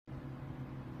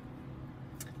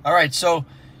All right, so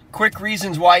quick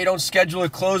reasons why you don't schedule a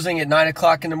closing at 9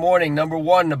 o'clock in the morning. Number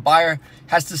one, the buyer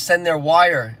has to send their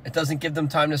wire. It doesn't give them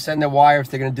time to send their wire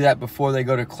if they're going to do that before they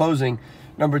go to closing.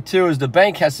 Number two is the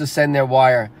bank has to send their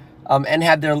wire and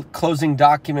have their closing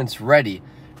documents ready,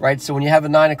 right? So when you have a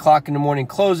 9 o'clock in the morning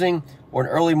closing or an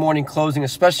early morning closing,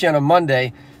 especially on a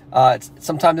Monday,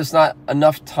 sometimes it's not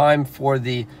enough time for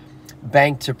the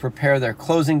bank to prepare their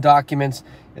closing documents.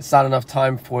 It's not enough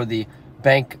time for the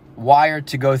bank wire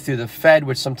to go through the Fed,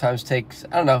 which sometimes takes,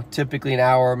 I don't know, typically an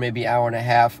hour, maybe hour and a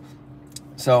half.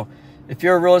 So if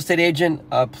you're a real estate agent,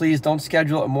 please don't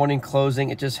schedule a morning closing.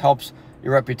 It just helps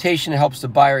your reputation. It helps the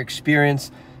buyer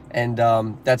experience. And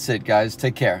that's it, guys.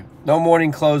 Take care. No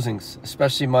morning closings,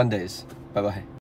 especially Mondays. Bye-bye.